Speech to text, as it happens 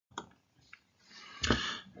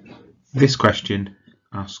This question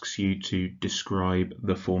asks you to describe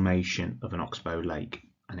the formation of an oxbow lake,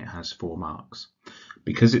 and it has 4 marks.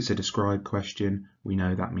 Because it's a describe question, we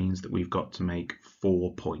know that means that we've got to make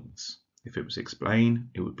 4 points. If it was explain,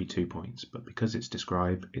 it would be 2 points, but because it's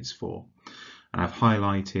describe, it's 4. And I've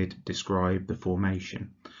highlighted describe the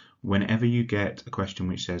formation. Whenever you get a question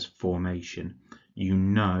which says formation, you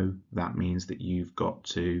know that means that you've got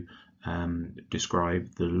to describe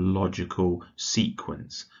the logical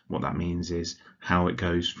sequence. What that means is how it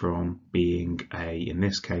goes from being in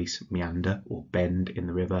this case, meander or bend in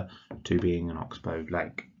the river to being an oxbow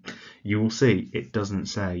lake. You will see it doesn't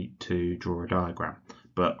say to draw a diagram,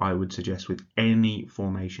 but I would suggest with any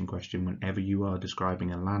formation question, whenever you are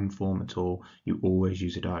describing a landform at all, you always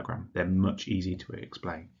use a diagram. They're much easier to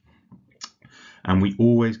explain. And we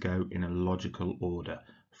always go in a logical order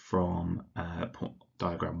from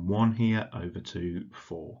diagram 1 here over to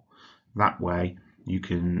 4. That way you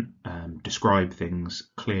can describe things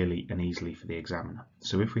clearly and easily for the examiner.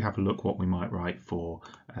 So if we have a look what we might write for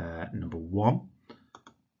number 1,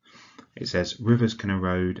 it says rivers can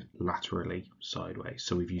erode laterally sideways.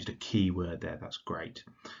 So we've used a key word there, that's great.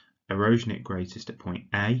 Erosion at greatest at point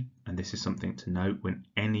A, and this is something to note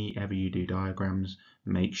whenever you do diagrams,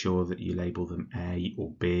 make sure that you label them A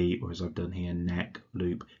or B, or as I've done here, neck,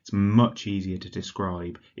 loop. It's much easier to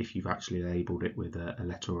describe if you've actually labelled it with a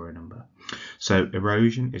letter or a number. So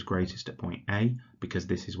erosion is greatest at point A because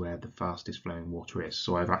this is where the fastest flowing water is.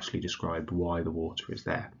 So I've actually described why the water is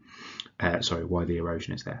there. Why the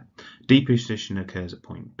erosion is there. Deposition occurs at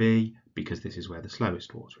point B because this is where the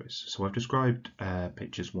slowest water is. So I've described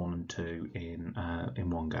pictures 1 and 2 in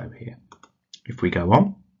one go here. If we go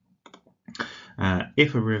on,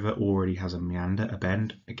 if a river already has a meander, a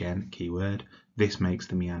bend, again keyword, this makes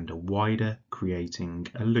the meander wider, creating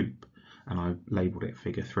a loop. And I've labelled it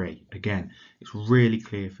figure 3. Again, it's really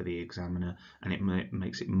clear for the examiner and it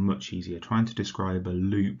makes it much easier. Trying to describe a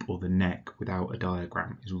loop or the neck without a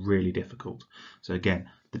diagram is really difficult. So again,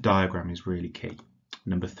 the diagram is really key.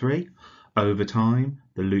 Number 3, over time,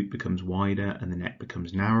 the loop becomes wider and the neck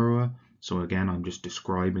becomes narrower. So again, I'm just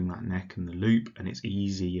describing that neck and the loop, and it's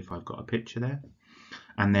easy if I've got a picture there.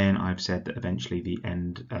 And then I've said that eventually the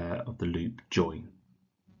end of the loop join.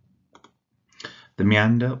 The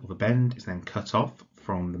meander or the bend is then cut off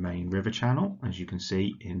from the main river channel, as you can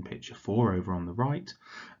see in picture 4 over on the right,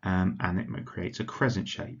 and it creates a crescent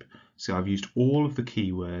shape. So I've used all of the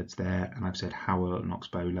keywords there, and I've said how an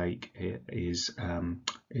oxbow lake is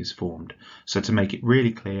formed. So to make it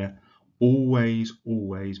really clear, always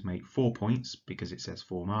make 4 points because it says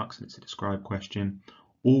 4 marks and it's a describe question.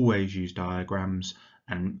 Always use diagrams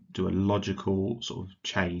and do a logical sort of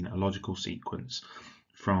chain, a logical sequence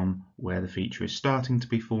from where the feature is starting to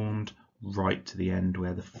be formed right to the end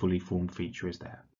where the fully formed feature is there.